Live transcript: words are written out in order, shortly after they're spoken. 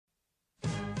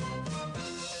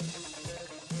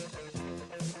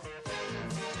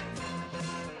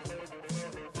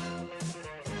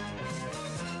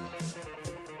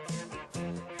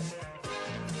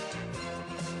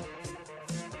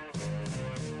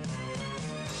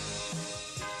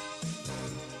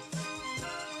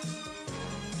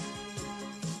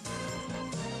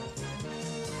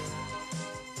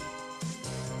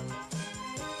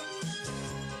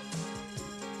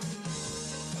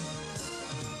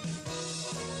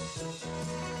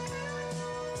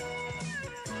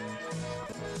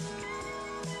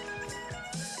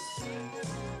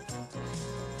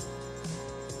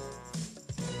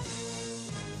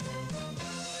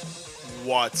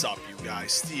What's up, you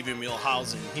guys? Steven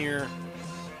Mielhausen here,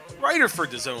 writer for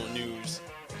DAZN News.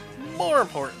 More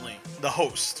importantly, the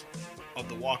host of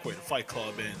the Walkway to Fight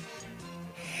Club. And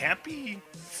happy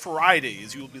Friday,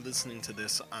 as you will be listening to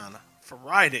this on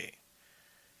Friday,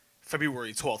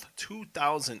 February 12th,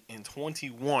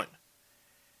 2021.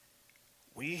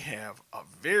 We have a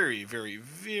very, very,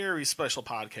 very special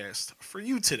podcast for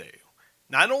you today.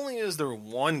 Not only is there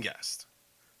one guest,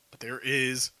 but there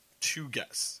is two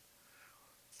guests.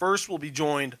 First, we'll be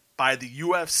joined by the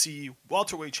UFC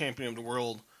Welterweight Champion of the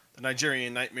world, the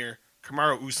Nigerian Nightmare,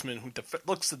 Kamaru Usman, who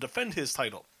looks to defend his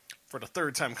title for the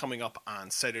third time coming up on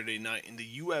Saturday night in the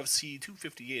UFC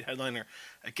 258 headliner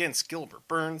against Gilbert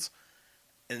Burns.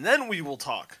 And then we will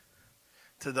talk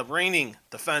to the reigning,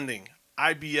 defending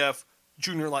IBF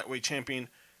Junior Lightweight Champion,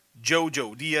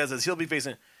 JoJo Diaz, as he'll be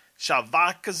facing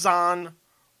Shavkatjon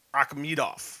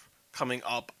Akhmedov coming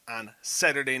up on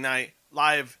Saturday night,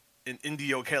 live in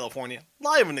Indio, California,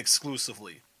 live and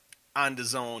exclusively on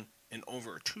DAZN in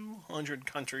over 200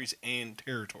 countries and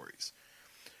territories.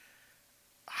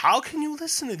 How can you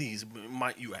listen to these,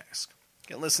 might you ask?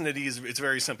 You can listen to these, it's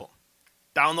very simple.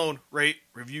 Download, rate,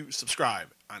 review, subscribe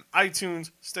on iTunes,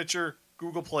 Stitcher,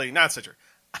 Google Play, not Stitcher,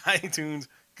 iTunes,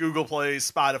 Google Play,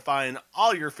 Spotify, and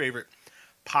all your favorite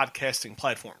podcasting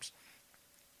platforms.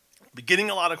 Be getting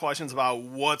a lot of questions about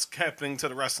what's happening to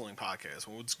the wrestling podcast,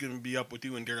 what's going to be up with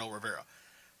you and Daryl Rivera.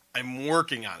 I'm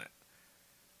working on it.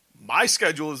 My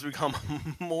schedule has become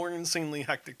more insanely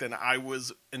hectic than I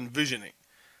was envisioning.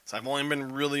 So I've only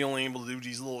been really only able to do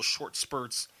these little short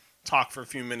spurts, talk for a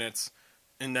few minutes,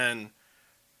 and then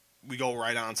we go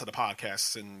right on to the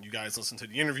podcasts, and you guys listen to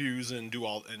the interviews and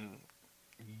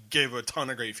give a ton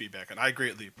of great feedback, and I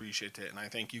greatly appreciate it, and I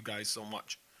thank you guys so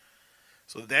much.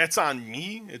 So that's on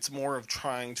me. It's more of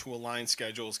trying to align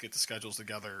schedules, get the schedules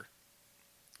together,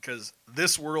 because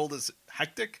this world is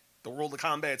hectic. The world of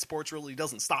combat sports really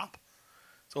doesn't stop.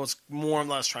 So it's more or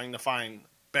less trying to find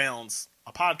balance.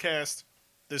 A podcast,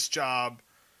 this job,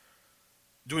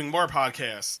 doing more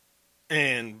podcasts,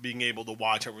 and being able to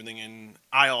watch everything. And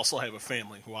I also have a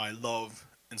family who I love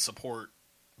and support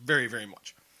very, very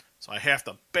much. So I have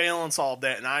to balance all of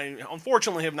that. And I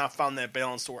unfortunately have not found that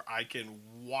balance to where I can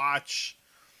watch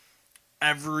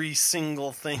every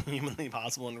single thing humanly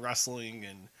possible in wrestling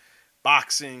and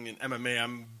boxing and MMA.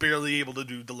 I'm barely able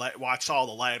to watch all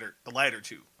the latter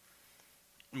two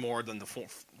more than the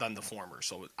former.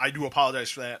 So I do apologize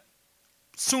for that.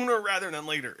 Sooner rather than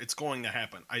later, it's going to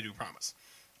happen. I do promise.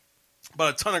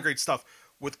 But a ton of great stuff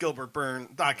with with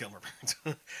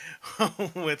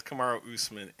Kamaru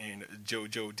Usman and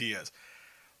JoJo Diaz.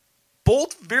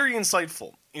 Both very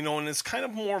insightful, and it's kind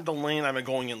of more of the lane I've been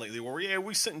going in lately, where,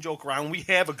 we sit and joke around, we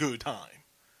have a good time.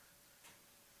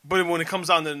 But when it comes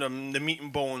down to the meat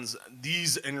and bones,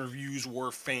 these interviews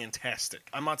were fantastic.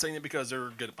 I'm not saying it because they're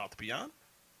good about to be on,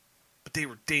 but they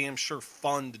were damn sure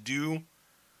fun to do.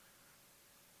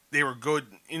 They were good,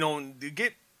 to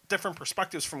get different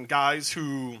perspectives from guys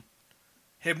who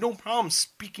have no problem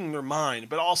speaking their mind,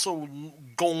 but also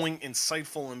going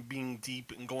insightful and being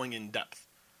deep and going in depth.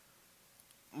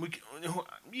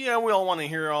 We all want to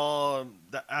hear all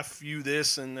the F you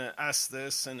this and the S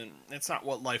this, and it's not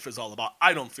what life is all about.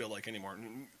 I don't feel like anymore.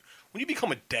 When you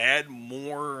become a dad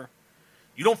more,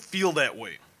 you don't feel that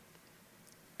way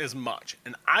as much.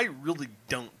 And I really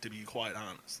don't, to be quite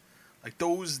honest. Like,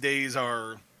 those days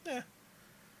are,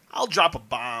 I'll drop a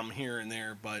bomb here and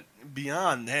there, but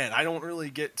beyond that, I don't really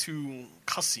get too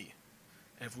cussy,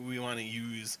 if we want to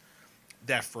use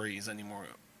that phrase anymore.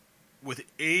 With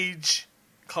age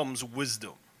comes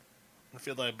wisdom. I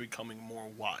feel like I'm becoming more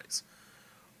wise.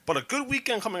 But a good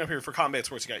weekend coming up here for combat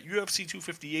sports. You got UFC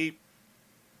 258.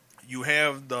 You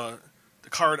have the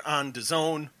card on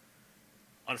DAZN.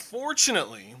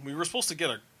 Unfortunately, we were supposed to get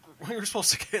and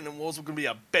it was going to be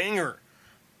a banger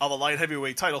of a light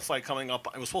heavyweight title fight coming up.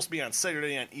 It was supposed to be on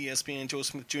Saturday on ESPN. Joe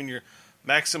Smith Jr.,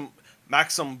 Maxim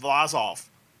Vlasov.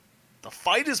 The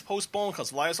fight is postponed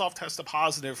because Vlasov tested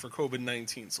positive for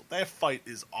COVID-19, so that fight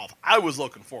is off. I was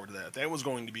looking forward to that. That was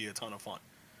going to be a ton of fun.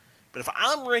 But if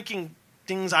I'm ranking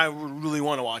things I really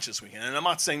want to watch this weekend, and I'm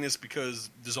not saying this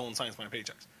because DAZN signs my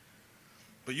paychecks,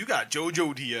 but you got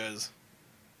JoJo Diaz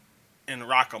and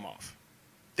Rakhimov.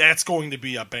 That's going to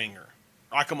be a banger.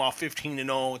 Rakhimov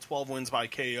 15-0, 12 wins by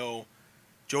KO.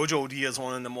 JoJo Diaz,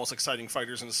 one of the most exciting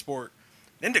fighters in the sport.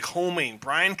 Then the co-main,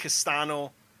 Brian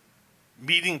Castano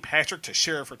meeting Patrick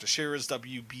Teixeira for Teixeira's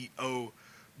WBO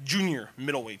Junior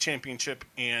Middleweight Championship,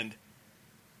 and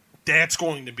that's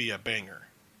going to be a banger.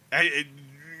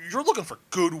 You're looking for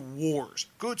good wars,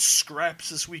 good scraps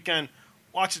this weekend.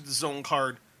 Watch the DAZN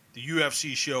card, the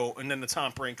UFC show, and then the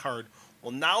Top Rank card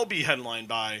will now be headlined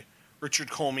by Richard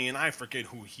Comey, and I forget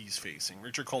who he's facing.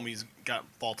 Richard Comey's got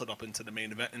vaulted up into the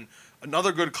main event, and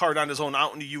another good card on his own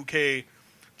out in the UK.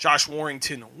 Josh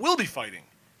Warrington will be fighting.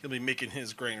 He'll be making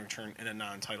his grand return in a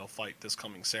non-title fight this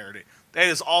coming Saturday. That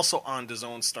is also on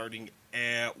DAZN starting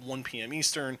at 1 p.m.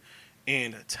 Eastern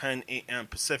and 10 a.m.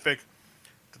 Pacific.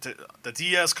 The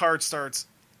Diaz card starts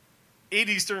 8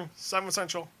 Eastern, 7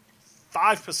 Central,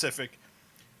 5 Pacific,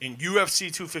 and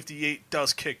UFC 258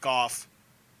 does kick off.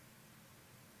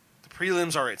 The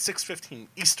prelims are at 6:15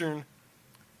 Eastern.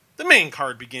 The main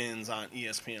card begins on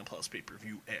ESPN Plus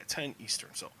pay-per-view at 10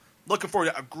 Eastern. So looking forward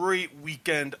to a great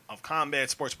weekend of combat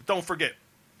sports. But don't forget,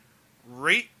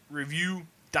 rate, review,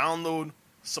 download,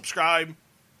 subscribe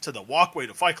to the Walkway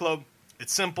to Fight Club.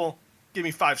 It's simple. Give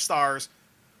me 5 stars.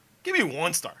 Give me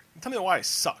 1 star. Tell me why I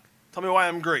suck. Tell me why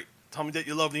I'm great. Tell me that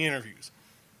you love the interviews.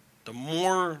 The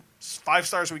more 5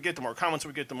 stars we get, the more comments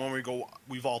we get, the more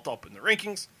we vault up in the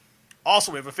rankings.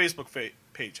 Also, we have a Facebook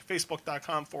page,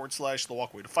 facebook.com/The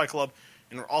Walkway to Fight Club.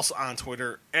 And we're also on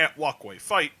Twitter at Walkway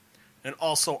Fight. And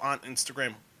also on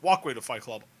Instagram, Walkway to Fight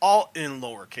Club, all in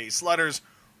lowercase letters.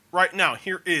 Right now,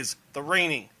 here is the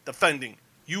reigning, defending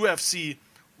UFC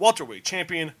welterweight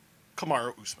champion,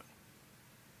 Kamaru Usman.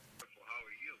 How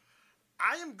are you?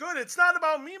 I am good. It's not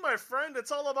about me, my friend.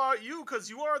 It's all about you,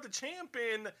 because you are the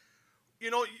champion.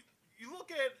 You know, you look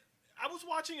at... I was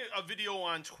watching a video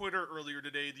on Twitter earlier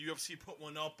today. The UFC put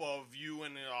one up of you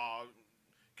and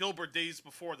Gilbert days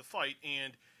before the fight,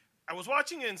 and I was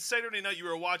watching it, and Saturday night you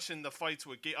were watching the fights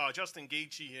with Justin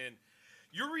Gaethje, and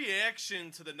your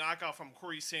reaction to the knockout from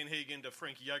Corey Sandhagen to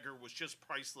Frankie Edgar was just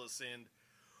priceless. And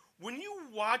when you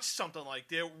watch something like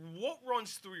that, what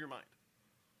runs through your mind?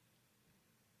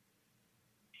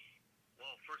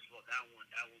 Well, first of all, that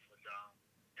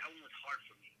one was hard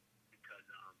for me because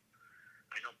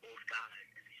I know both guys,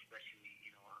 and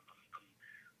especially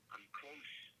I'm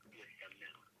close with them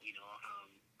now.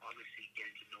 Obviously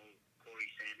getting to know Corey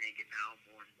Sandhagen now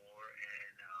more and more,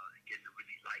 and getting to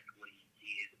really like what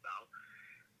he is about.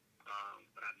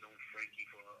 But I've known Frankie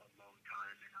for a long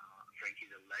time, and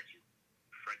Frankie's a legend.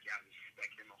 Frankie, I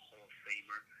respect him, a Hall of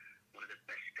Famer, one of the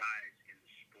best guys in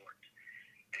the sport.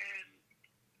 And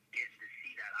getting to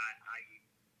see that,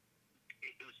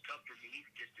 it was tough for me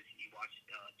just to watch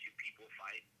 2 people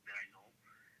fight that I know.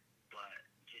 But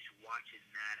just watching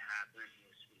that happen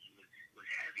was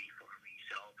heavy for me.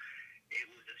 So it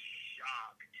was a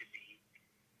shock to me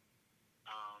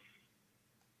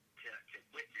to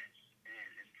witness,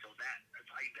 and so that's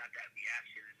how you got that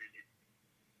reaction, and then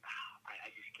I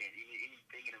just can't even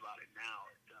thinking about it now.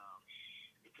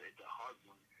 It's a hard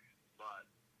one, but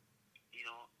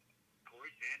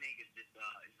Corey Sandhagen is just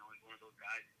he's one of those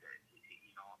guys that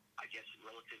I guess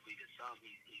relatively to some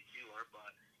he's newer,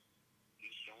 but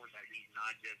he's showing that he's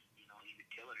not just he's a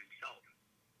killer himself,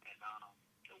 and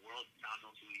the world now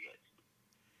knows who he is.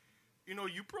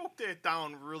 You broke that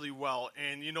down really well,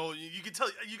 and you can tell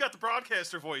you got the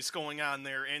broadcaster voice going on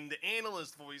there, and the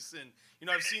analyst voice, and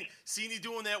I've seen you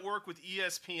doing that work with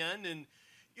ESPN, and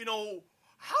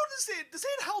how does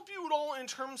that help you at all in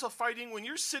terms of fighting when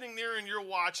you're sitting there and you're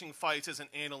watching fights as an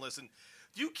analyst? And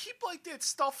do you keep like that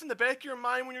stuff in the back of your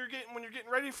mind when you're getting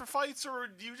ready for fights, or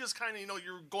do you just kind of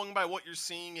you're going by what you're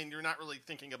seeing and you're not really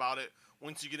thinking about it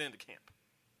once you get into camp?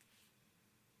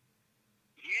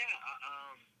 Yeah,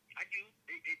 I do.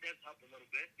 It does help a little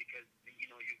bit because you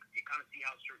kind of see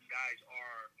how certain guys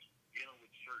are dealing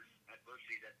with certain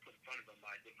adversity that's put in front of them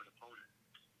by a different opponent,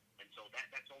 and so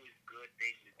that's always a good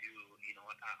thing to do.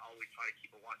 I always try to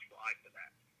keep a watchful eye for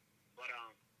that. But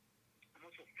I'm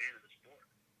also a fan of the sport,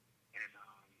 and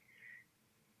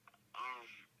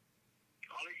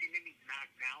obviously maybe not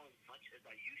now as much as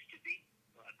I used to be,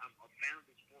 but I'm a fan of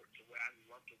the sport to where I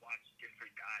love to watch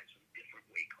different guys from different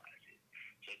weight classes.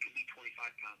 So it could be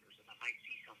 25-pounders, and I might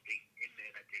see something in there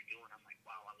that they're doing. I'm like,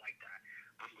 wow, I like that.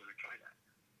 I'm going to try that.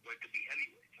 Or it could be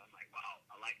heavyweights. I'm like, wow,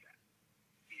 I like that.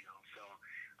 So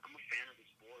I'm a fan of the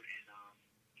sport, and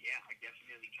I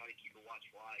definitely try to keep a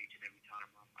watchful eye each and every time,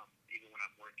 even when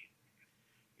I'm working.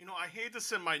 I hate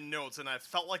this in my notes, and I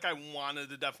felt like I wanted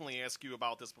to definitely ask you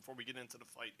about this before we get into the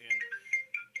fight, and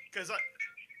because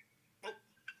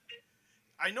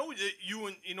I know that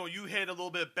you had a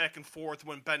little bit back and forth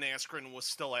when Ben Askren was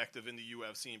still active in the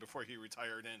UFC before he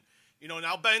retired, and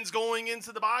now Ben's going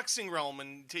into the boxing realm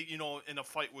and in a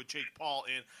fight with Jake Paul,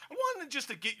 and I wanted just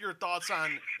to get your thoughts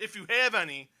on, if you have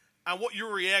any, on what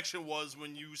your reaction was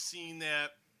when you seen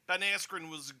that Ben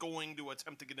Askren was going to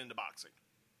attempt to get into boxing.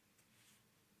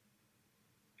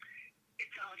 It's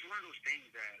one of those things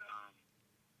that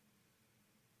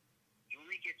you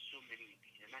only get so many of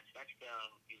these, and that's that's the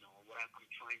what I'm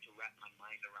trying to wrap my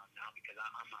mind around now, because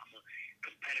I'm a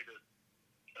competitor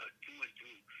through and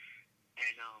through,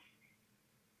 and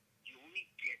you only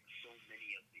get so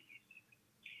many of these.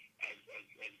 As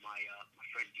my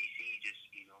friend DC just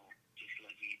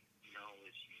let me know,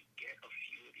 is you get a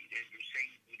few of these, and you're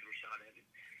saying with Rashad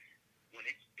Evans, when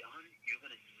it's done, you're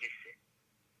gonna miss it.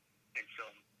 And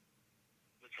so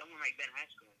with someone like Ben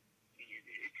Askren,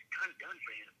 it's kind of done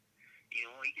for him. He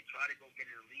could try to go get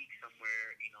in a league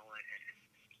somewhere, and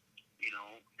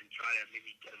try to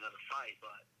maybe get another fight,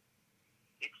 but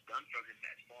it's done for him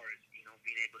as far as,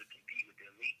 being able to compete with the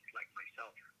elites like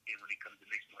myself, when it comes to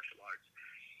mixed martial arts.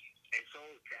 And so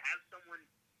to have someone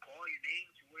call your name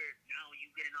to where now you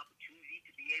get an opportunity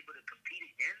to be able to compete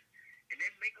again and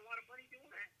then make a lot of money doing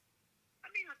that,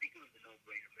 I think it was a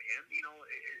no-brainer for him.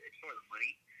 It's for the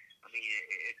money.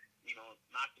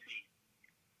 Not to be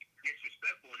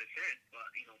disrespectful in a sense, but,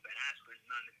 Ben Askren is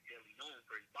not necessarily known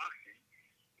for his boxing,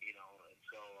 and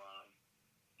so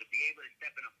to be able to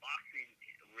step in a boxing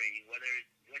ring, whether it's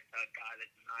with a guy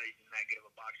that's not even that good of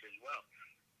a boxer as well,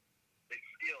 it's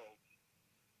still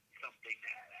something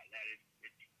that is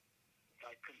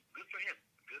like good for him,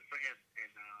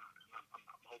 and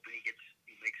I'm hoping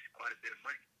he makes quite a bit of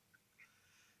money.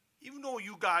 Even though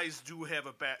you guys do have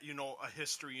a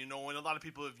history, and a lot of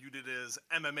people have viewed it as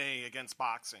MMA against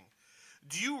boxing,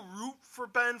 do you root for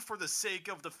Ben for the sake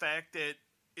of the fact that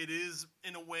it is,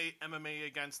 in a way, MMA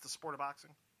against the sport of boxing?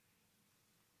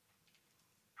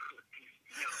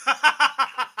 I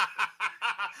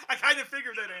kind of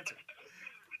figured that answer.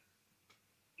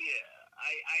 Yeah,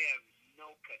 I have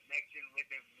no connection with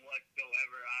him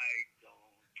whatsoever. I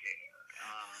don't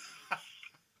care.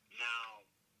 Now,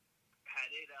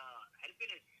 had it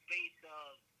been a space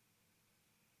of,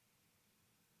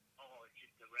 it's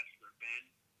just a wrestler, Ben,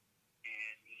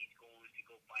 and he's going to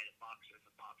go fight a boxer, and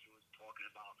the boxer was talking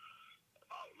about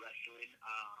wrestling,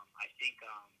 I think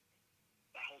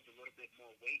that holds a little bit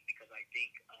more weight, because I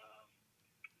think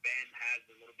Ben has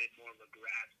a little bit more of a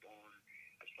grasp on,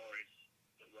 as far as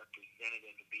the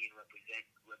representative of being a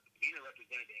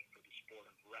representative for the sport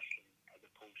of wrestling as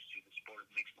opposed to the sport of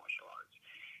mixed martial arts.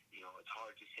 It's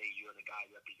hard to say you're the guy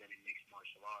representing mixed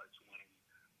martial arts when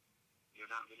you're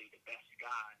not really the best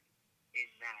guy in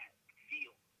that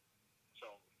field. So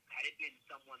had it been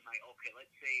someone like, okay,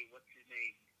 let's say, what's his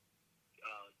name,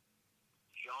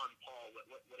 John Paul,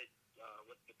 what's the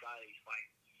guy that he's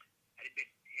fighting? Had it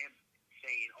been him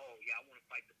saying, oh yeah, I want to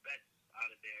fight the best out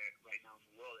of there right now in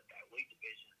the world at that weight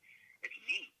division, it's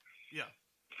me. Yeah.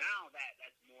 Now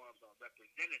that's more of a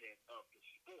representative of the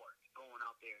sport going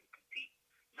out there to compete.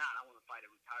 Not, I want to fight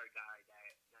a retired guy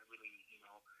that really,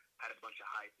 had a bunch of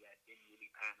hype that didn't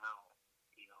really pan out,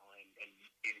 and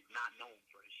is not known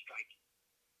for his striking.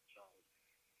 So,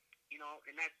 in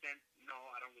that sense, no,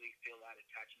 I don't really feel that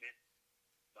attachment.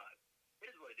 But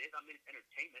it is what it is. I mean, it's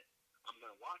entertainment. I'm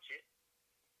going to watch it.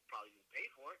 Probably going to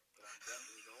pay for it, but I'm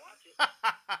definitely going to watch it.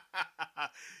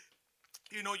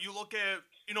 You look at,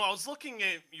 I was looking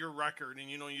at your record, and,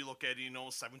 you look at,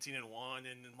 17-1,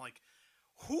 and like,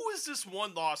 who is this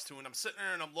one loss to? And I'm sitting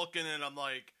there and I'm looking and I'm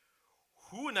like,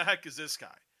 who in the heck is this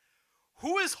guy?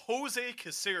 Who is Jose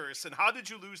Caceres, and how did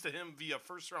you lose to him via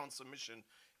first-round submission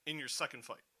in your second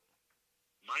fight?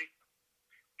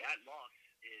 That loss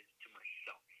is to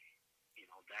myself.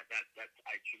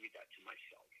 I attribute that to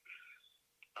myself.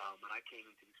 When I came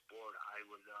into the sport, I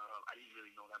didn't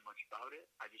really know that much about it.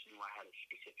 I just knew I had a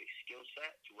specific skill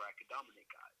set to where I could dominate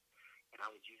guys, and I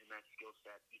was using that skill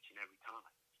set each and every time.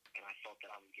 And I felt that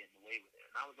I was getting away with it.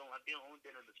 And I've only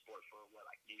been in the sport for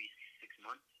maybe 6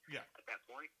 months. Yeah. At that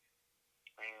point.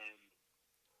 And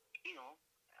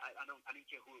I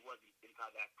didn't care who it was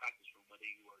inside that practice room, whether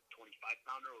you were a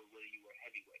 25-pounder or whether you were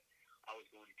heavyweight. I was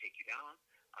going to take you down.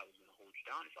 I was going to hold you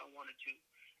down if I wanted to.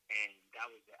 And that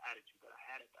was the attitude that I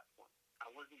had at that point. I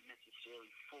wasn't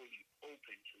necessarily fully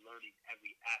open to learning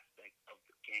every aspect of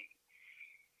the game.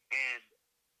 And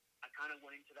I kind of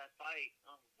went into that fight,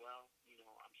 I'm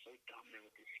so dominant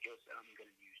with this skill set, I'm going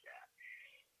to use that.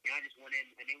 And I just went in,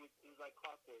 and it was like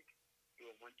clockwork. Do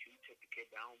a 1-2, took the kid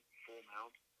down, full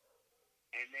mount.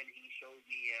 And then he showed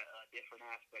me a different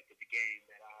aspect of the game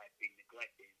that I had been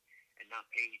neglecting and not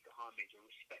paying the homage or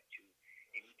respect to.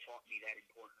 And he taught me that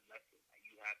important lesson, that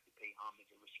you have to pay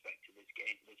homage and respect to this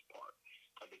game, this part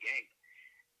of the game.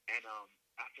 And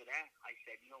after that, I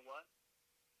said, you know what?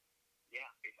 Yeah,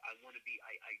 I want to be,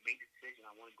 I made the decision,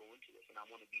 I want to go into this, and I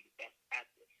want to be the best at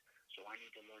this. So I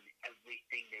need to learn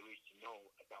everything there is to know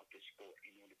about this sport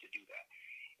in order to do that.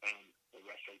 And the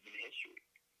rest has been history.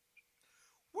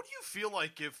 What do you feel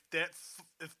like if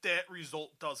if that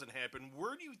result doesn't happen,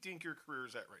 where do you think your career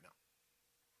is at right now?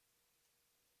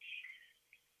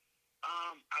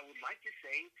 I would like to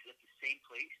say it's at the same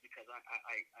place because I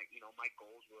my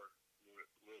goals were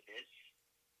this.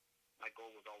 My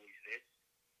goal was always this,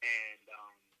 and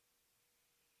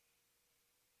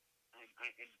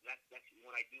that's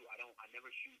what I do. I never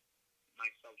shoot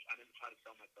myself. I never try to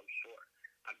sell myself short.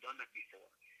 I've done that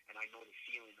before, and I know the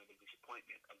feeling of the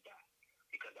disappointment of that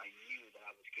because I knew that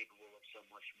I was capable of so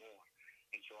much more.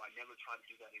 And so I never try to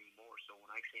do that anymore. So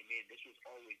when I came in, this was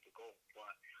always the goal.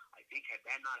 But I think had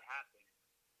that not happened,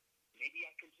 maybe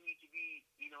I continue to be,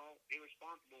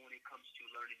 irresponsible when it comes to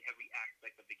learning every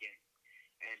aspect of the game.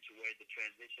 And to where the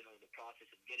transition or the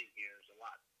process of getting here is a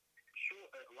lot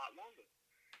longer,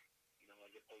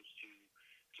 as opposed to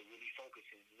really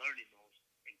focusing, learning those,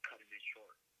 and cutting it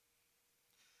short.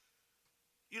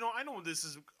 I know this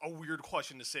is a weird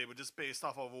question to say, but just based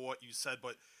off of what you said,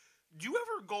 but do you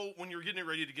ever go when you're getting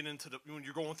ready to get into when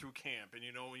you're going through camp and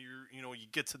you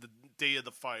get to the day of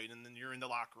the fight and then you're in the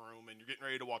locker room and you're getting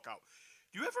ready to walk out?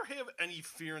 Do you ever have any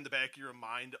fear in the back of your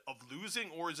mind of losing,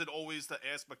 or is it always the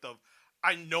aspect of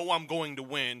I know I'm going to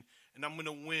win and I'm going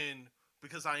to win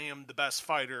because I am the best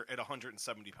fighter at 170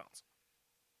 pounds?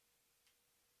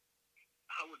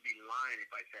 I would be lying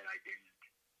if I said I didn't.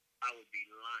 I would be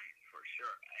lying for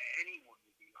sure. Anyone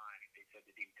would be lying if they said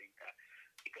they didn't think that,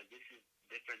 because this is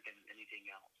different than anything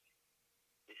else.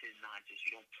 This is not just,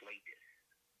 you don't play this.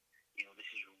 This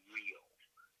is real.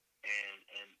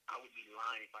 And I would be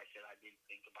lying if I said I didn't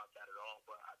think about that at all,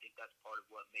 but I think that's part of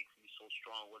what makes me so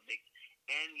strong, what makes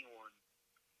anyone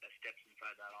that steps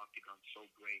inside that octagon so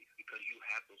great, because you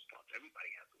have those thoughts.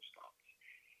 Everybody has those thoughts.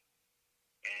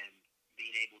 And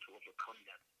being able to overcome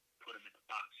them, put them in the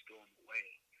box, throw them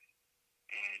away,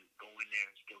 and go in there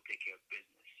and still take care of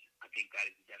business. I think that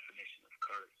is the definition of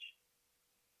courage.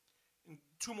 And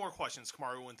 2 more questions,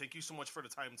 Kamaru, and thank you so much for the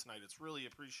time tonight. It's really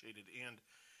appreciated. And,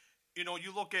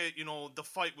 you look at, the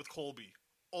fight with Colby,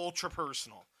 ultra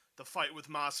personal. The fight with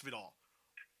Masvidal,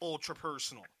 ultra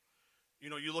personal.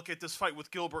 You look at this fight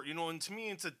with Gilbert, and to me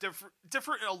it's a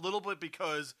different a little bit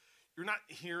because you're not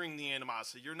hearing the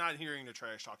animosity. You're not hearing the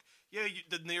trash talk. Yeah,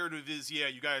 the narrative is,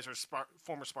 you guys are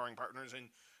former sparring partners, and,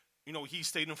 he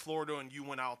stayed in Florida and you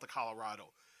went out to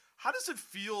Colorado. How does it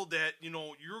feel that,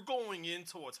 you're going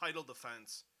into a title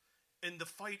defense and the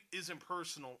fight isn't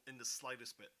personal in the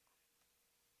slightest bit?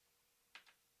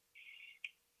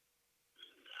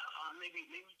 Maybe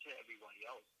to everybody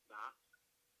else, not.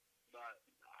 But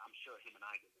I'm sure him and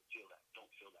I don't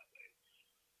feel that way.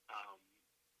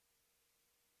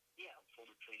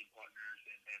 Former training partners,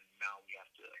 and now we have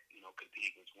to,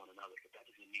 compete against one another. But that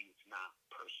doesn't mean it's not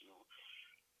personal.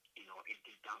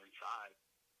 Deep down inside,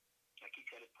 like he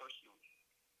said it personally.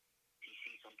 He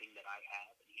sees something that I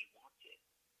have, and he wants it.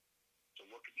 So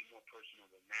what could be more personal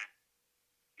than that?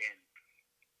 Than,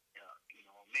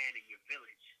 a man in your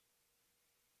village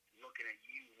looking at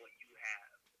you, what you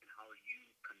have, and how you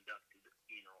conducted, and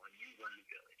you run the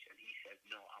village. And he says,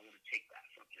 no, I want to take that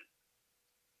from him.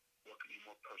 What could be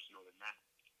more personal than that?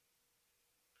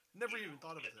 Never even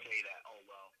thought of it. To say that,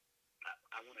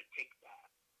 I want to take that,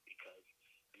 because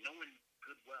knowing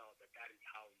good well that is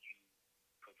how you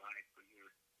provide for your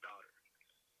daughter.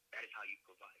 That is how you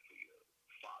provide for your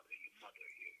father, your mother,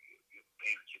 your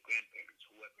parents, your grandparents,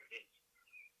 whoever it is.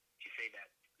 To say that,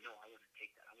 no, I want to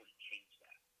take that. I want to change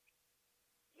that.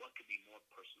 What could be more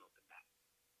personal than that?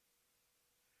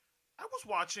 I was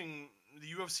watching the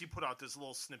UFC put out this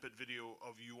little snippet video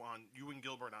of you and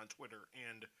Gilbert on Twitter,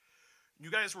 and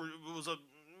you guys it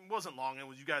wasn't long. It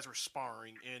was you guys were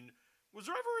sparring, and was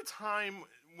there ever a time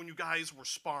when you guys were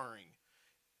sparring,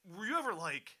 were you ever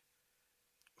like,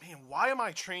 man, why am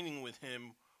I training with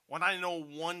him when I know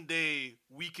one day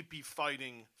we could be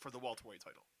fighting for the welterweight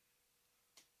title?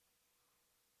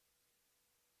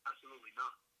 Absolutely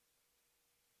not.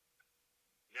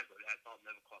 Never. That thought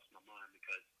never crossed my mind,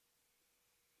 because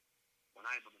when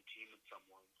I'm on a team with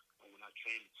someone, or when I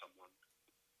train with someone,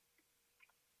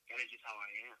 that is just how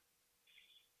I am.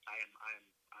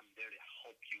 I'm there to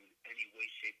help you in any way,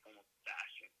 shape, form, or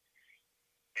fashion.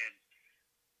 And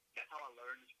that's how I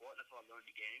learned the sport. That's how I learned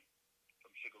the game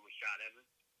from Sugar Rashad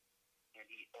Evans. And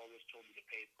he always told me to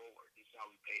pay it forward. This is how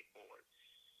we pay it forward.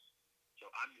 So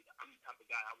I'm the type of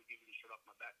guy, I would give you the shirt off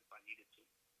my back if I needed to.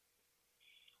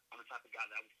 I'm the type of guy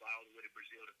that I would fly all the way to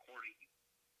Brazil to corner you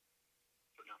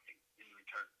for nothing in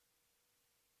return.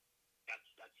 That's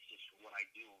just what I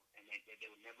do. And there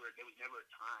was never a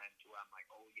time to where I'm like,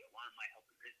 oh yeah, why am I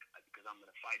helping this guy? Because I'm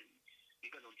gonna fight him.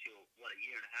 Because until a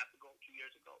year and a half ago, 2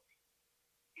 years ago,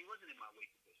 he wasn't in my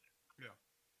weight division. Yeah.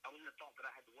 I wasn't a thought that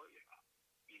I had to worry about,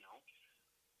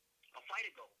 A fight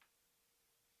ago,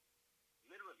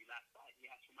 literally last fight, he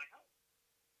asked for my help.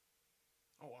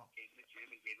 Oh, wow. Came to the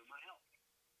gym and gave him my help.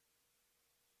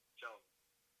 So,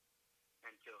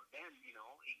 until then, you know,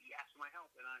 he asked for my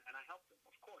help, and I helped him.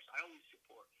 Of course, I always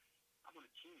support. I'm on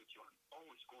a team with you. I'm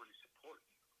always going to support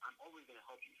you. I'm always going to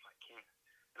help you if I can.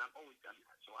 And I've always done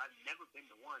that. So I've never been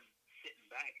the one sitting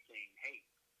back saying, hey,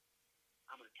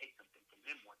 I'm going to take something from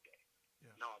him one day.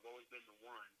 Yeah. No, I've always been the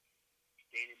one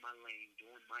staying in my lane,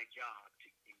 doing my job to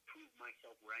improve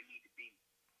myself where I need to be.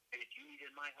 And if you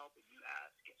needed my help and you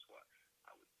asked, guess what?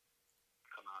 I would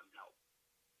come out and help.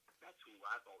 That's who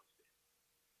I've always been.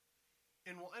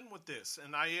 And we'll end with this.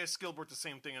 And I asked Gilbert the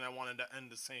same thing, and I wanted to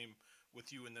end the same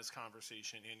with you in this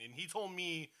conversation. And he told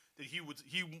me that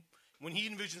when he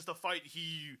envisions the fight,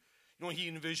 he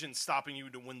envisions stopping you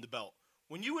to win the belt.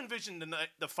 When you envision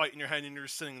the fight in your head and you're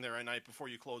sitting there at night before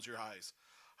you close your eyes,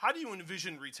 how do you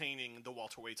envision retaining the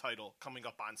welterweight title coming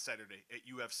up on Saturday at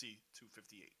UFC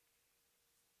 258?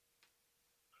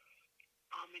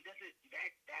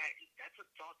 That's a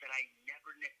thought that I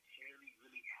never necessarily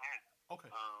really had.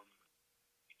 Okay.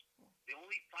 The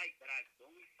only fight that I've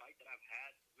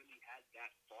had really had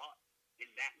that thought in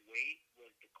that way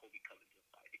was the Kobe Covington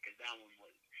fight, because that one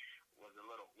was a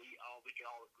little. We can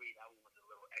all agree that one was a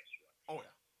little extra. Oh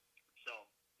yeah. So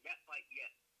that fight,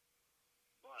 yes.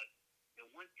 But the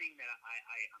one thing that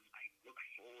I look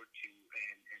forward to,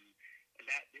 and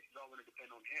that this is all going to depend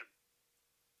on him,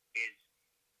 is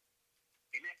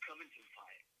in that Covington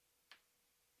fight.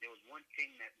 There was one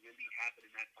thing that really happened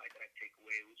in that fight that I take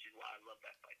away, which is why I love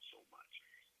that fight so much.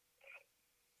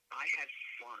 I had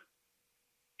fun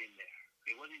in there.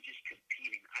 It wasn't just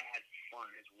competing. I had fun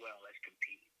as well as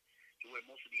competing. To where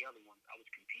most of the other ones, I was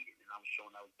competing, and I was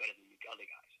showing I was better than the other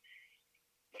guys.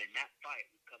 But in that fight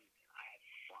with Covington, I had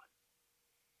fun.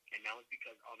 And that was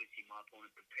because, obviously, my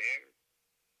opponent prepared,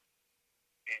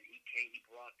 and he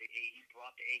brought the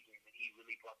A game, and he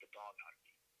really brought the dog out of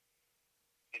me.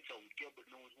 And so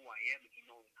Gilbert knows who I am, and he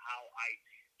knows how I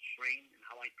train and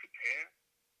how I prepare.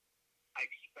 I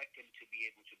expect him to be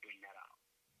able to bring that out.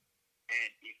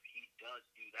 And if he does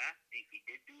do that, if he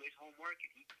did do his homework,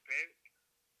 if he prepared,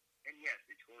 then yes,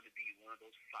 it's going to be one of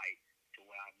those fights to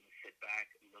where I'm going to sit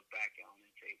back and look back on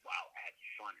and say, wow, I had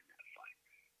fun in that fight.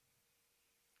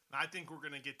 I think we're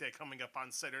going to get that coming up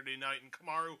on Saturday night. And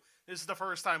Kamaru, this is the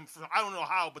first time, I don't know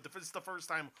how, but this is the first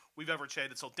time we've ever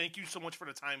chatted. So thank you so much for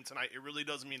the time tonight. It really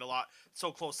does mean a lot.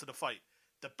 So close to the fight.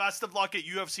 The best of luck at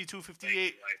UFC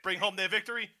 258. Bring home that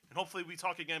victory, and hopefully we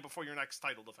talk again before your next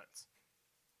title defense.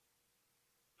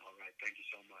 All right. Thank you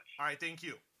so much. All right. Thank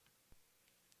you.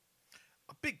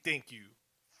 A big thank you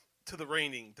to the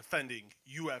reigning, defending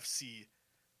UFC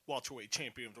welterweight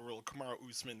champion of the world, Kamaru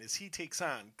Usman, as he takes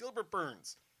on Gilbert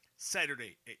Burns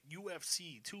Saturday at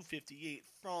UFC 258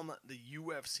 from the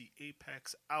UFC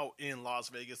Apex out in Las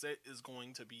Vegas. It is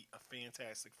going to be a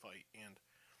fantastic fight, and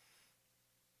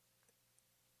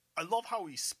I love how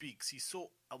he speaks. He's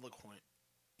so eloquent.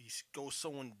 He goes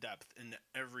so in depth in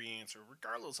every answer,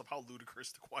 regardless of how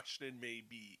ludicrous the question may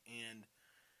be. And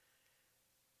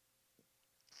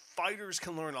fighters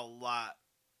can learn a lot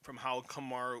from how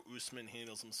Kamaru Usman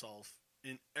handles himself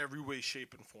in every way,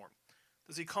 shape, and form.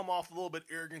 Does he come off a little bit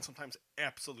arrogant sometimes?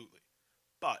 Absolutely.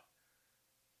 But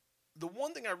the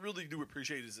one thing I really do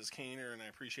appreciate is his candor, and I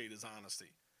appreciate his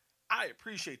honesty. I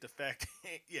appreciate the fact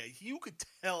that, yeah, you could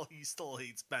tell he still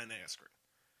hates Ben Askren.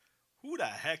 Who the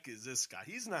heck is this guy?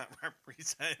 He's not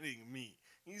representing me.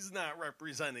 He's not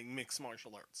representing mixed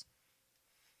martial arts.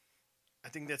 I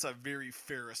think that's a very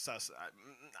fair assessment.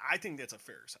 I think that's a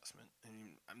fair assessment.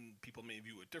 And people may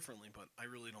view it differently, but I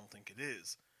really don't think it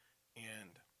is. And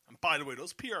by the way,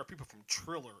 those PR people from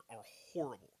Triller are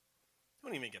horrible. They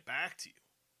don't even get back to you.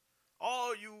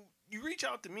 Oh, you reach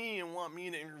out to me and want me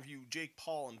to interview Jake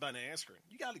Paul and Ben Askren.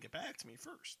 You got to get back to me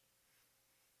first.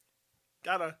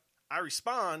 I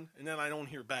respond, and then I don't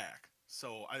hear back.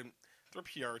 So their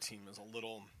PR team is a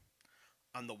little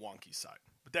on the wonky side.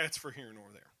 But that's for here nor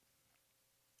there.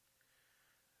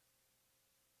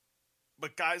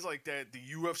 But guys like that, the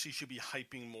UFC should be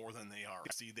hyping more than they are.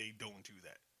 See, they don't do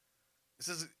that.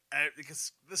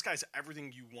 Because this guy's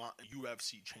everything you want a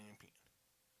UFC champion.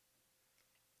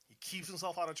 He keeps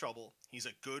himself out of trouble. He's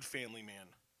a good family man.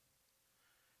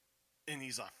 And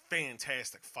he's a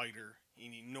fantastic fighter.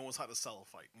 And he knows how to sell a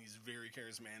fight. And he's very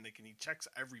charismatic. And he checks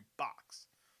every box.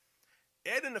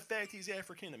 Add in the fact he's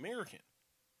African American.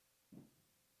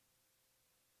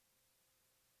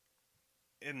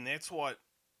 And that's what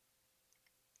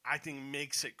I think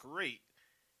makes it great.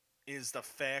 Is the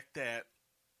fact that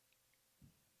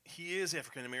he is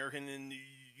African American, and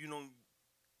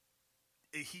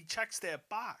he checks that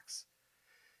box.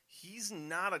 He's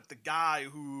not the guy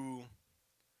who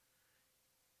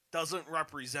doesn't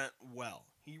represent well.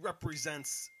 He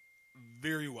represents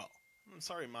very well. I'm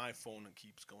sorry, my phone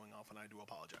keeps going off, and I do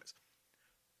apologize.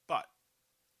 But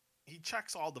he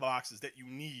checks all the boxes that you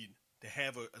need to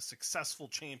have a successful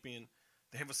champion,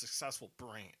 to have a successful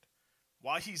brand.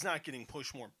 Why he's not getting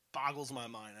pushed more boggles my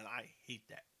mind, and I hate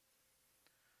that.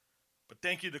 But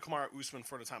thank you to Kamaru Usman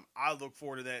for the time. I look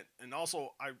forward to that. And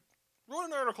also, I wrote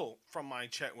an article from my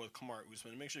chat with Kamaru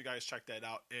Usman. Make sure you guys check that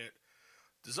out at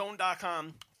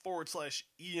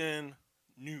DAZN.com/EN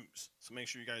News. So make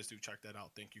sure you guys do check that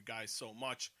out. Thank you guys so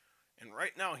much. And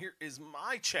right now, here is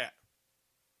my chat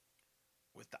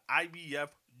with the IBF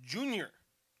Junior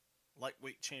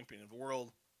Lightweight Champion of the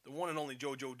World, the one and only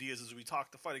JoJo Diaz, as we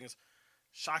talk the fight against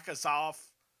Shakazov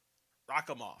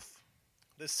Rakhimov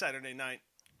this Saturday night.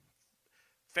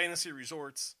 Fantasy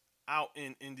Resorts out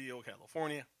in Indio,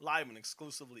 California, live and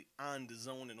exclusively on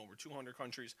DAZN in over 200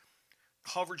 countries.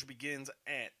 Coverage begins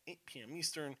at 8 p.m.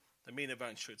 Eastern. The main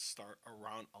event should start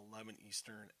around 11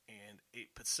 Eastern and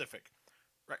 8 Pacific.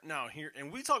 Right now here,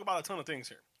 and we talk about a ton of things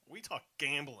here. We talk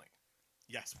gambling.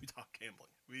 Yes, we talk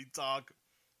gambling. We talk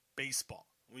baseball.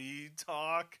 We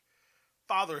talk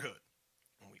fatherhood.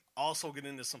 And we also get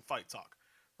into some fight talk.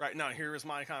 Right now, here is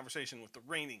my conversation with the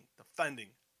reigning,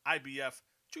 defending IBF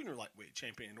Junior Lightweight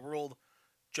Champion in the world,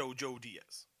 JoJo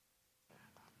Diaz.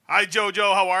 Hi,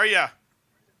 JoJo. How are you?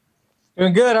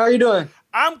 Doing good. How are you doing?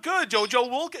 I'm good, JoJo.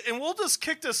 We'll just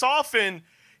kick this off. And,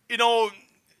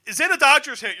 is it a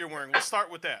Dodgers hat you're wearing? We'll start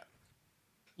with that.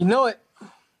 You know it.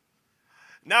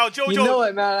 Now, JoJo. You know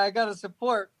it, man. I gotta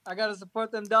support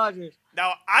them Dodgers.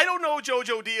 Now, I don't know,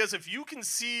 JoJo Diaz, if you can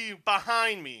see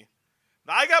behind me.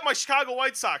 Now, I got my Chicago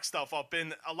White Sox stuff up,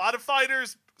 and a lot of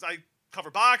fighters, because I cover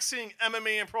boxing,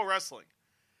 MMA, and pro wrestling.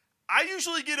 I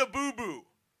usually get a boo-boo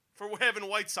for having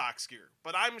White Sox gear.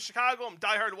 But I'm in Chicago. I'm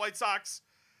diehard White Sox.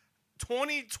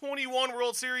 2021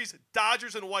 World Series,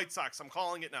 Dodgers and White Sox. I'm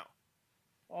calling it now.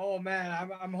 Oh, man.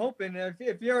 I'm hoping.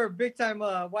 If you're a big-time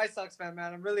White Sox fan,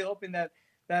 man, I'm really hoping that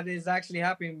is actually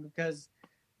happening because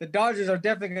the Dodgers are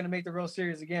definitely going to make the World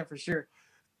Series again for sure.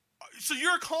 So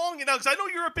you're calling it now because I know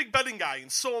you're a big betting guy, and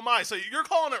so am I. So you're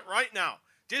calling it right now.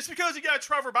 Just because you got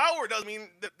Trevor Bauer doesn't mean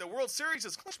that the World Series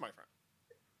is clinched, my friend.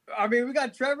 I mean, we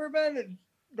got Trevor, man. And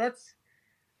that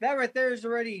right there is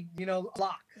already,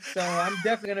 locked. So I'm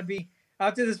definitely going to be,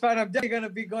 after this fight, I'm definitely going to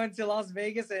be going to Las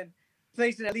Vegas and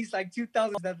placing at least like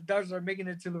 2,000 that the Dodgers are making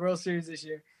it to the World Series this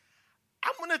year.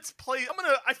 I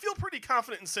feel pretty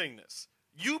confident in saying this.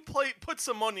 You put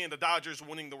some money in the Dodgers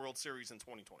winning the World Series in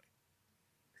 2020.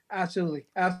 Absolutely.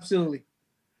 Absolutely.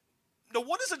 Now,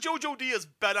 what does a JoJo Diaz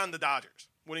bet on the Dodgers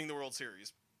winning the World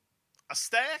Series? A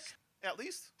stack, at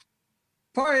least?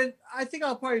 I think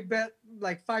I'll probably bet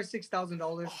like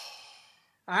 $5,000-$6,000.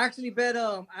 I actually bet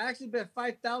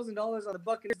 $5,000 on the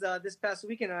Buccaneers this past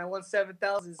weekend, and I won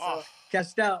 $7,000, so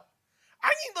cashed out.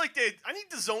 I need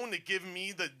DAZN to give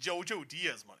me the JoJo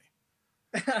Diaz money.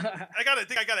 I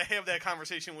gotta have that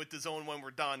conversation with DAZN when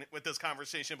we're done with this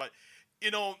conversation. But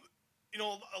a lot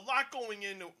going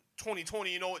into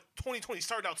 2020. 2020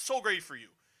 started out so great for you.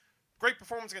 Great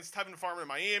performance against Tevin Farmer in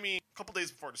Miami. A couple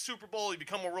days before the Super Bowl, you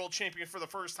become a world champion for the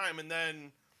first time, and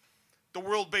then the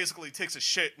world basically takes a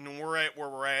shit, and we're at where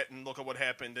we're at, and look at what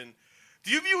happened. And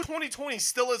do you view 2020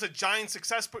 still as a giant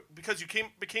success because you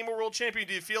became a world champion?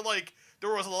 Do you feel like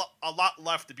there was a lot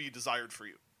left to be desired for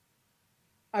you?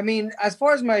 I mean, as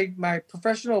far as my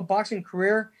professional boxing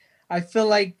career, I feel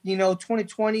like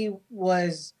 2020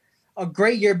 was a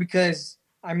great year because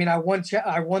I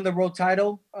won the world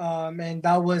title, and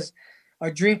that was a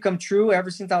dream come true.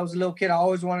 Ever since I was a little kid, I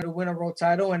always wanted to win a world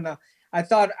title, and I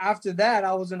thought after that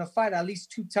I was going to fight at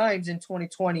least 2 times in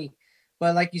 2020.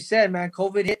 But like you said, man,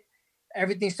 COVID hit,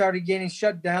 everything started getting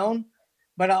shut down.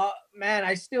 But man,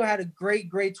 I still had a great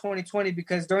 2020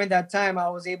 because during that time I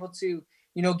was able to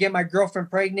get my girlfriend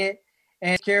pregnant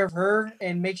and take care of her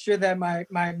and make sure that my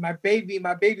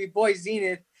baby boy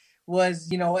Zenith was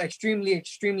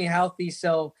extremely healthy.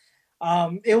 So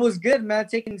it was good, man,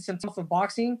 taking some time for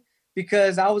boxing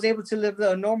because I was able to live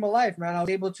a normal life, man. I was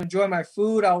able to enjoy my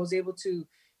food. I was able to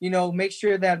make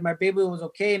sure that my baby was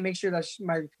okay, make sure that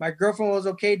my girlfriend was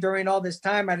okay during all this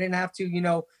time. I didn't have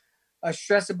to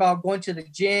stress about going to the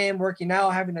gym, working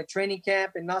out, having a training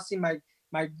camp, and not seeing my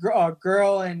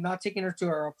girl and not taking her to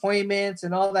her appointments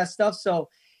and all that stuff. So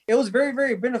it was very,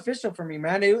 very beneficial for me,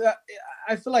 man.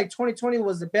 I feel like 2020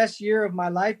 was the best year of my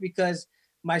life because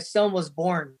my son was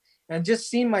born. And just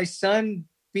seeing my son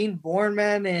being born,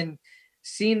 man, and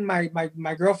seeing my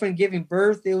girlfriend giving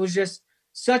birth, it was just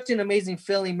such an amazing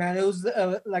feeling, man. It was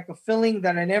like a feeling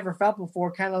that I never felt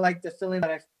before, kind of like the feeling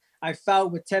that I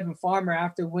felt with Tevin Farmer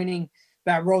after winning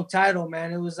that world title,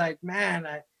 man. It was like, man,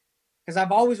 because I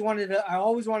always wanted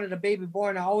a baby boy,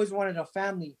 and I always wanted a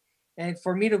family. And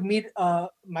for me to meet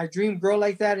my dream girl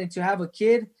like that and to have a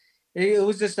kid, it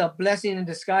was just a blessing in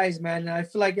disguise, man. And I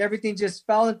feel like everything just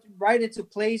fell right into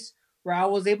place where I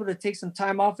was able to take some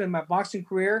time off in my boxing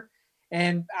career.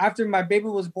 And after my baby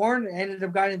was born, I ended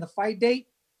up getting the fight date,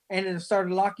 ended up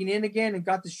started locking in again and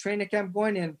got this training camp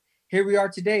going. And here we are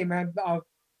today, man, a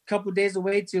couple of days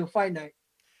away to fight night.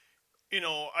 You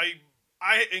know,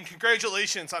 and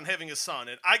congratulations on having a son.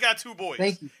 And I got 2 boys.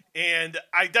 Thank you. And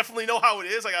I definitely know how it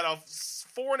is. I got a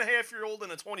 4.5-year-old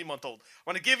and a 20-month-old. I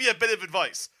want to give you a bit of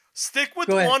advice. Stick with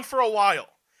one for a while.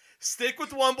 Stick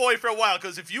with one boy for a while,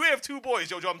 because if you have 2 boys,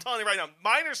 JoJo, I'm telling you right now,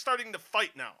 mine are starting to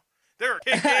fight now. They're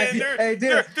kicking.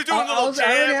 They're doing little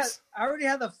jabs. I already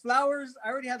had the flowers. I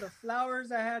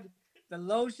had the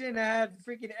lotion. I had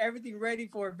freaking everything ready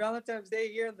for Valentine's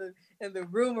Day here in the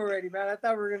room already, man. I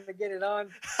thought we were gonna get it on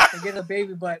and get a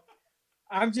baby, but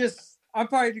I'm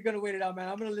probably gonna wait it out, man.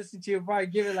 I'm gonna listen to you. Probably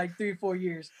give it like 3-4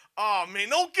 years. Oh man,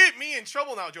 don't get me in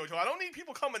trouble now, JoJo. I don't need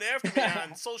people coming after me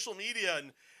on social media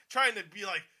and trying to be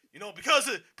like, you know, because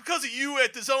of you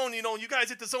at the Zone, you know, you guys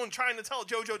at the Zone trying to tell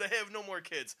JoJo to have no more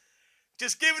kids.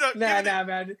 Just give it up. Nah,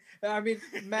 man. I mean,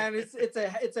 man,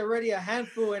 it's already a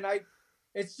handful, and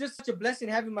it's just such a blessing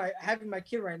having my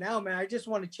kid right now, man. I just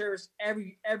want to cherish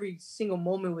every single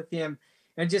moment with him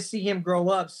and just see him grow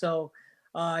up. So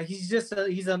he's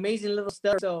an amazing little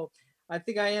stuff. So I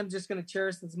think I am just gonna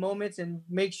cherish these moments and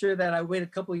make sure that I wait a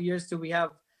couple of years till we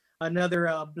have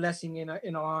another blessing in our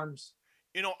arms.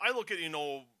 You know, I look at, you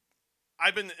know,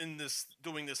 I've been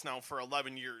doing this now for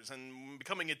 11 years and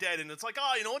becoming a dad, and it's like,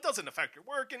 you know, it doesn't affect your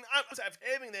work, and I'm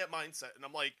having that mindset, and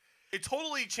I'm like, it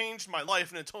totally changed my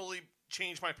life, and it totally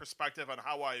changed my perspective on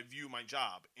how I view my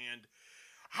job. And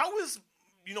how is,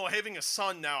 you know, having a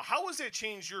son now, how has it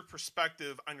changed your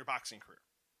perspective on your boxing career?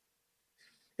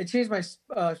 It changed my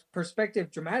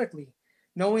perspective dramatically,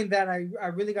 knowing that I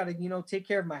really got to, you know, take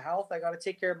care of my health. I got to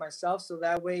take care of myself, so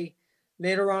that way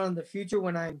later on in the future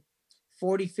when I'm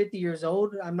 40, 50 years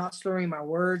old, I'm not slurring my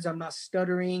words. I'm not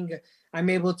stuttering. I'm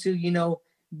able to, you know,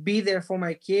 be there for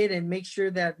my kid and make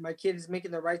sure that my kid is making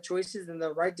the right choices and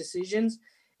the right decisions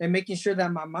and making sure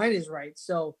that my mind is right.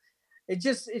 So it's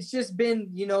just been,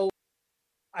 you know,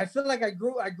 I feel like I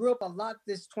grew up a lot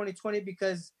this 2020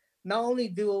 because not only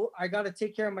do I got to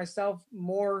take care of myself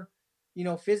more, you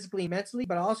know, physically, mentally,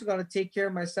 but I also got to take care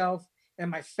of myself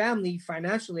and my family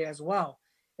financially as well.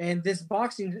 And this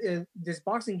boxing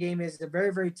game is a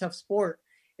very, very tough sport.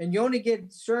 And you only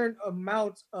get certain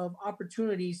amounts of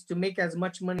opportunities to make as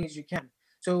much money as you can.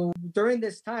 So during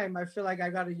this time, I feel like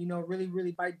I got to, you know, really,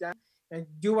 really bite down and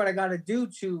do what I got to do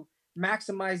to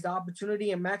maximize the opportunity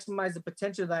and maximize the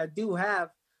potential that I do have.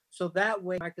 So that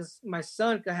way my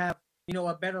son could have, you know,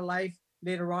 a better life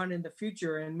later on in the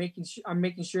future. And I'm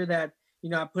making sure that,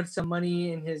 you know, I put some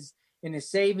money in his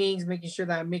savings, making sure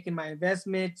that I'm making my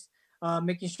investments,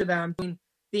 making sure that I'm doing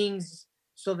things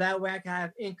so that way I can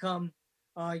have income,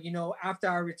 you know, after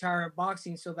I retire in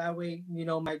boxing. So that way, you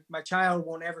know, my child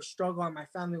won't ever struggle and my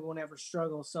family won't ever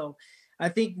struggle. So I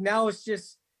think now it's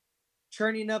just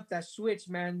turning up that switch,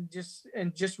 man, just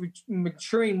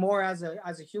maturing more as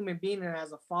a human being and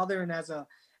as a father and as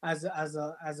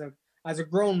a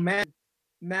grown man.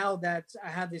 Now that I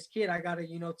have this kid, I got to,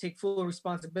 you know, take full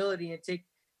responsibility and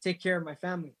take care of my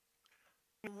family.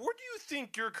 Where do you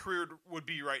think your career would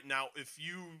be right now if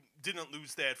you didn't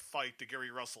lose that fight to Gary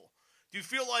Russell? Do you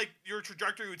feel like your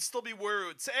trajectory would still be where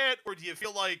it's at, or do you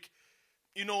feel like,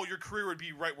 you know, your career would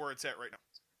be right where it's at right now?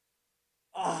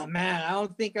 Oh, man, I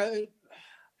don't think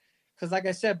because like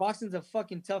I said, boxing's a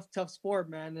fucking tough sport,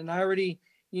 man. And I already,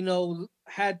 you know,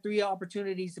 had 3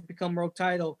 opportunities to become world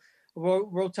title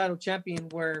champion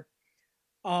where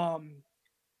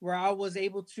I was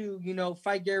able to, you know,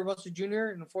 fight Gary Russell Jr.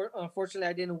 And unfortunately,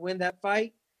 I didn't win that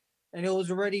fight. And it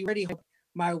was already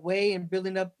my way and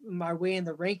building up my way in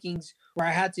the rankings where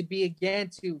I had to be again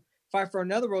to fight for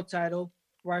another world title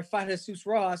where I fought Jesus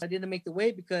Rojas. I didn't make the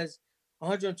weight because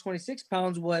 126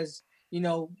 pounds was, you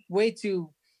know,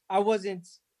 I wasn't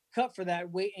cut for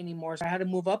that weight anymore. So I had to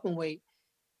move up in weight.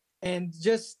 And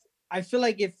I feel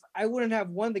like if I wouldn't have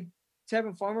won the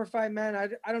Tevin Farmer fight, man,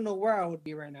 I don't know where I would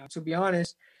be right now, to be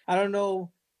honest. I don't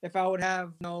know if I would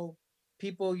have, you know,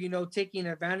 people, you know, taking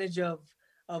advantage of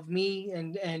me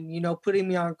and you know, putting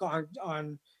me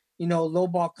on you know, low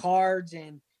ball cards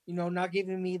and, you know, not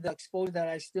giving me the exposure that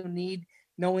I still need,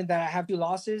 knowing that I have 2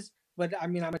 losses. But I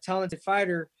mean, I'm a talented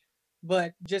fighter.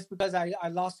 but just because I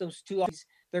lost those two,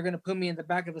 they're going to put me in the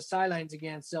back of the sidelines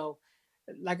again. So,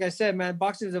 like I said, man,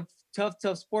 boxing is a tough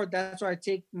sport. That's why I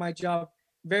take my job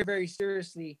very, very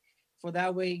seriously. For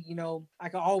that way, I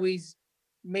can always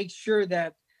make sure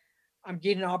that I'm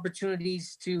getting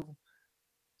opportunities to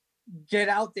get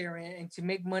out there and to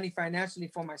make money financially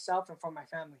for myself and for my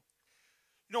family.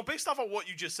 Based off of what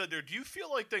you just said there, do you feel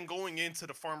like then going into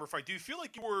the farmer fight, do you feel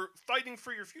like you were fighting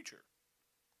for your future?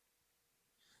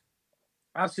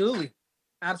 Absolutely.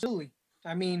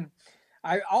 I mean,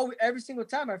 every single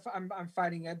time I'm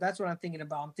fighting, that's what I'm thinking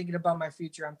about. I'm thinking about my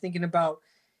future. I'm thinking about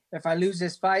if I lose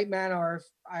this fight, man, or if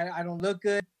I don't look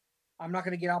good, I'm not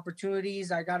going to get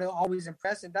opportunities. I got to always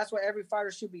impress. And that's what every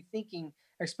fighter should be thinking,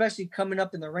 especially coming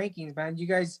up in the rankings, man. You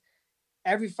guys,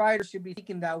 every fighter should be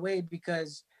thinking that way,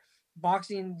 because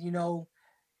boxing,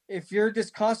 if you're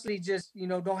just constantly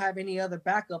don't have any other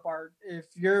backup, or if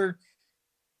you're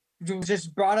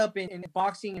just brought up in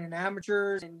boxing and in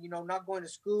amateurs and, not going to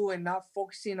school and not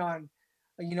focusing on,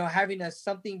 having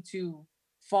something to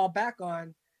fall back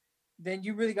on, then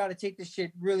you really got to take this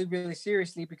shit really, really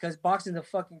seriously, because boxing is a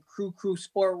fucking crew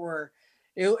sport where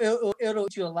it'll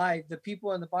eat you alive. The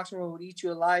people in the boxing world will eat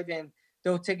you alive, and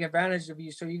they'll take advantage of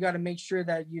you. So you got to make sure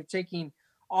that you're taking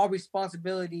all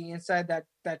responsibility inside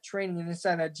that training and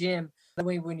inside that gym. That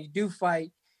way, when you do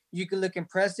fight, you can look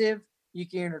impressive, you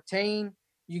can entertain,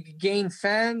 you could gain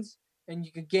fans, and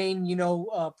you could gain,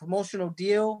 a promotional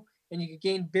deal, and you could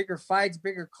gain bigger fights,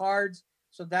 bigger cards.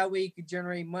 So that way you could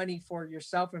generate money for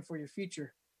yourself and for your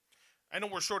future. I know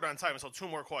we're short on time, so 2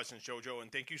 more questions, JoJo,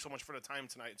 and thank you so much for the time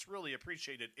tonight. It's really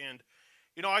appreciated. And,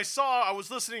 I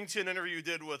was listening to an interview you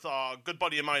did with a good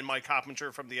buddy of mine, Mike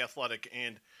Hoppinger from The Athletic,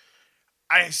 and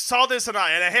I saw this, and I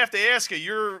have to ask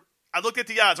you, I looked at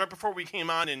the odds right before we came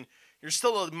on, and you're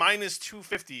still a minus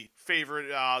 250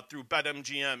 favorite through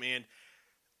BetMGM. And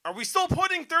are we still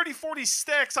putting 30, 40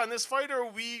 stacks on this fight, or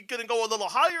are we going to go a little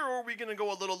higher, or are we going to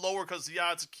go a little lower because the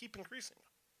odds keep increasing?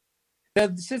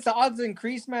 Since the odds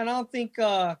increase, man, I think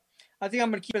I'm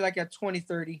going to keep it like at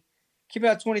 20-30. Keep it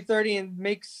at 20-30 and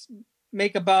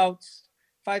make about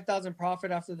 5,000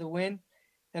 profit after the win.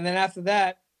 And then after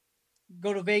that,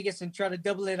 go to Vegas and try to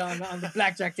double it on the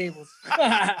blackjack tables.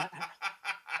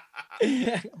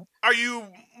 Are you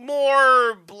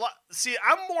more... See,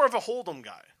 I'm more of a Hold'em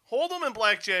guy. Hold'em and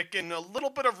blackjack and a little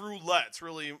bit of roulette's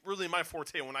really my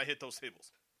forte when I hit those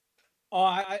tables.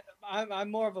 Oh, I'm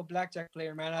more of a blackjack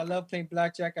player, man. I love playing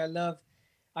blackjack. I love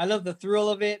the thrill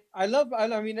of it. I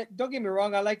mean, don't get me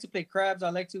wrong. I like to play craps. I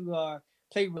like to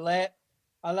play roulette.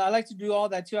 I like to do all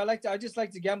that too. I just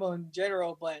like to gamble in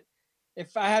general. But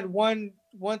if I had one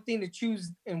thing to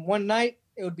choose in one night,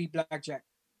 it would be blackjack.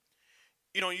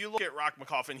 You look at Rock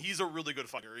McCoffin, he's a really good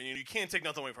fighter. And you can't take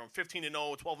nothing away from him.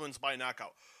 15-0, 12 wins by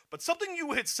knockout. But something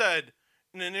you had said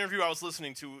in an interview I was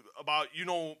listening to about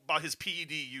his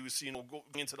PED use, going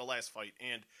into the last fight.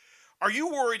 And are you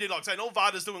worried, because I know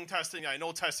VADA's doing testing. I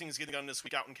know testing is getting done this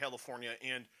week out in California.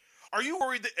 And are you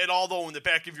worried at all, though, in the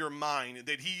back of your mind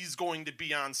that he's going to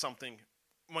be on something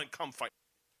when it come fight?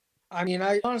 I mean,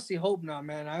 I honestly hope not,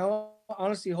 man. I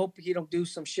honestly hope he don't do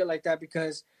some shit like that,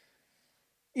 because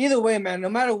either way, man, no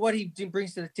matter what he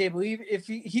brings to the table, even if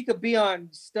he could be on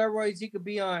steroids, he could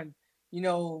be on,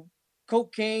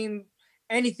 cocaine,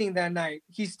 anything that night,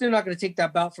 he's still not going to take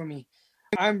that bout from me.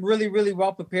 I'm really, really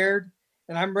well prepared,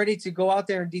 and I'm ready to go out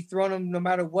there and dethrone him no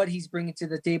matter what he's bringing to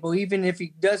the table. Even if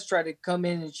he does try to come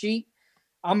in and cheat,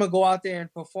 I'm going to go out there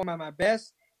and perform at my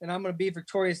best, and I'm going to be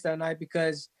victorious that night,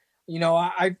 because,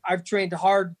 I've trained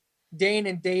hard day in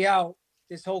and day out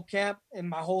this whole camp and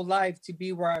my whole life to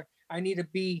be where I need to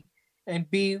be and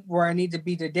be where I need to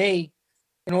be today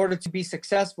in order to be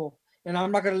successful. And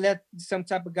I'm not going to let some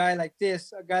type of guy like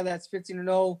this, a guy that's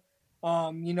 15-0,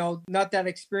 not that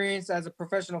experienced as a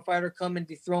professional fighter, come and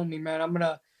dethrone me, man. I'm going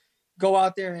to go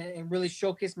out there and really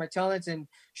showcase my talents and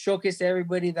showcase to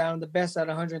everybody that I'm the best at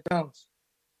 100 pounds.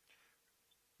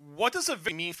 What does a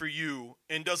victory mean for you,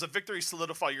 and does a victory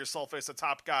solidify yourself as a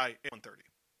top guy at 130?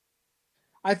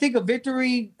 I think a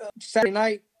victory Saturday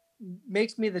night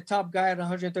makes me the top guy at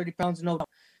 130 pounds, no doubt.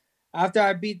 After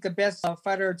I beat the best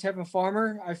fighter, Tevin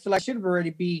Farmer, I feel I should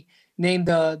already be named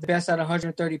the best at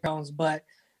 130 pounds. But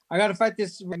I got to fight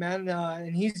this man,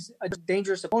 and he's a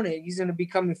dangerous opponent. He's going to be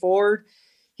coming forward.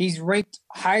 He's ranked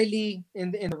highly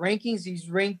in the rankings. He's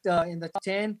ranked in the top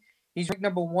 10. He's ranked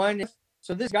number 1.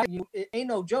 So this guy, it ain't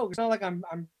no joke. It's not like I'm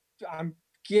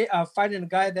fighting a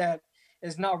guy that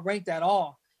is not ranked at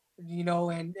all,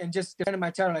 and just defending my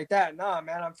title like that. Nah,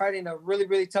 man, I'm fighting a really,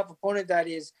 really tough opponent that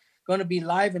is going to be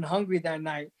live and hungry that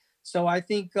night. So I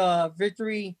think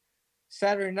victory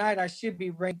Saturday night, I should be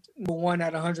ranked number 1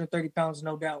 at 130 pounds,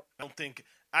 no doubt.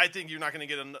 I think you're not going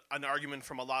to get an argument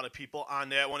from a lot of people on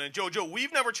that one. And JoJo,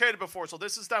 we've never chatted before, so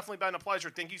this has definitely been a pleasure.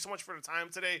 Thank you so much for the time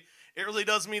today. It really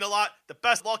does mean a lot. The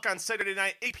best luck on Saturday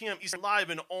night, 8 p.m. Eastern, live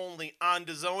and only on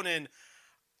DAZN. And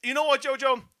you know what,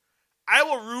 JoJo? I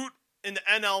will root in the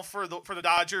NL for the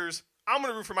Dodgers. I'm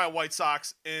going to root for my White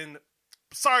Sox. And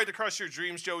sorry to crush your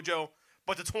dreams, JoJo,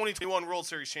 but the 2021 World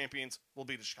Series champions will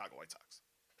be the Chicago White Sox.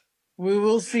 We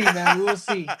will see, man. We will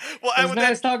see. Well, it was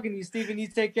nice talking to you, Steven. You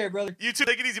take care, brother. You too.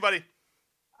 Take it easy, buddy.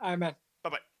 All right, man.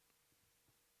 Bye-bye.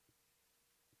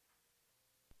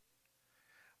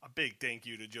 A big thank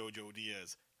you to JoJo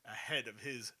Diaz ahead of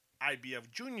his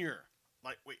IBF Junior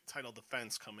lightweight title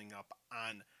defense coming up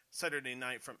on Saturday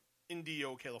night from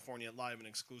Indio, California, live and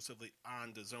exclusively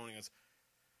on DAZN. It's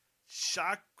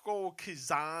Shako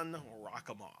Kazan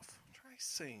Rakhimov. Try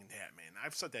saying that, man.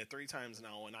 I've said that 3 times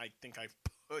now, and I think I've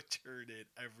butchered it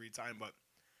every time, but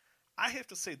I have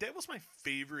to say that was my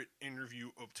favorite interview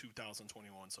of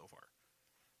 2021 so far.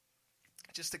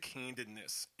 Just the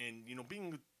candidness and,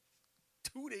 being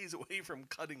 2 days away from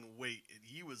cutting weight, and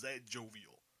he was that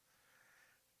jovial.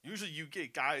 Usually you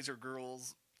get guys or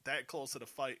girls that close to the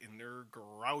fight, and they're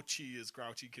grouchy as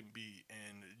grouchy can be,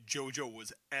 and JoJo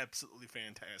was absolutely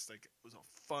fantastic. It was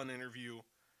a fun interview.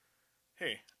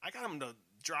 Hey, I got him to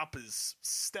drop his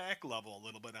stack level a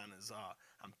little bit on his,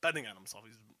 I'm betting on himself.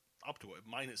 He's up to it,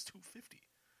 minus 250.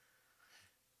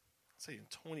 I'd say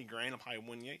 20 grand, I'm probably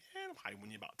winning you. Yeah, I'm probably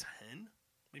winning you about 10,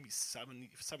 maybe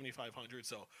 7,500.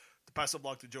 So the best of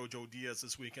luck to JoJo Diaz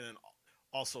this weekend, and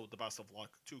also the best of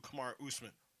luck to Kamaru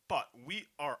Usman. But we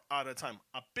are out of time.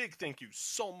 A big thank you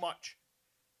so much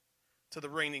to the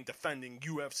reigning, defending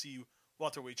UFC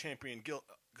welterweight champion,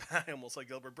 I almost like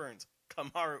Gilbert Burns,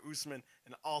 Kamaru Usman,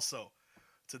 and also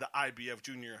to the IBF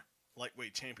Junior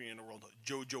lightweight champion in the world,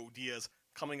 JoJo Diaz.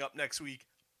 Coming up next week,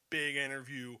 big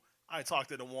interview. I talked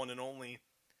to the one and only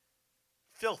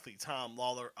Filthy Tom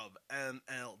Lawler of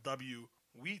MLW.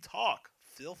 We talk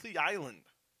Filthy Island,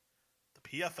 the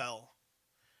PFL,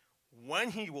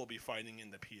 when he will be fighting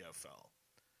in the PFL.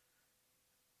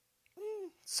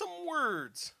 Some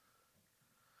words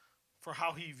for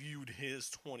how he viewed his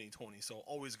 2020. So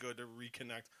always good to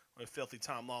reconnect with Filthy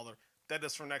Tom Lawler. That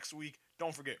is for next week.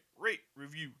 Don't forget, rate,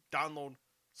 review, download,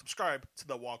 subscribe to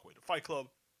the Walkway to Fight Club.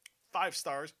 5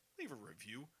 stars. Leave a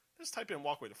review. Just type in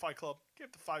Walkway to Fight Club.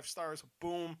 Give the 5 stars.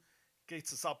 Boom.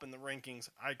 Gets us up in the rankings.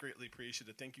 I greatly appreciate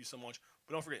it. Thank you so much.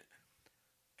 But don't forget,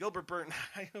 Gilbert Burton.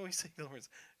 I always say Gilbert's.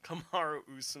 Kamaru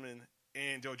Usman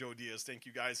and JoJo Diaz. Thank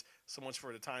you guys so much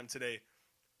for the time today,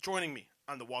 joining me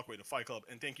on the Walkway to Fight Club.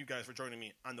 And thank you guys for joining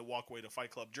me on the Walkway to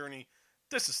Fight Club journey.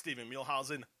 This is Steven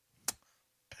Mielhausen.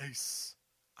 Peace.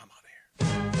 I'm out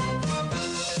of here.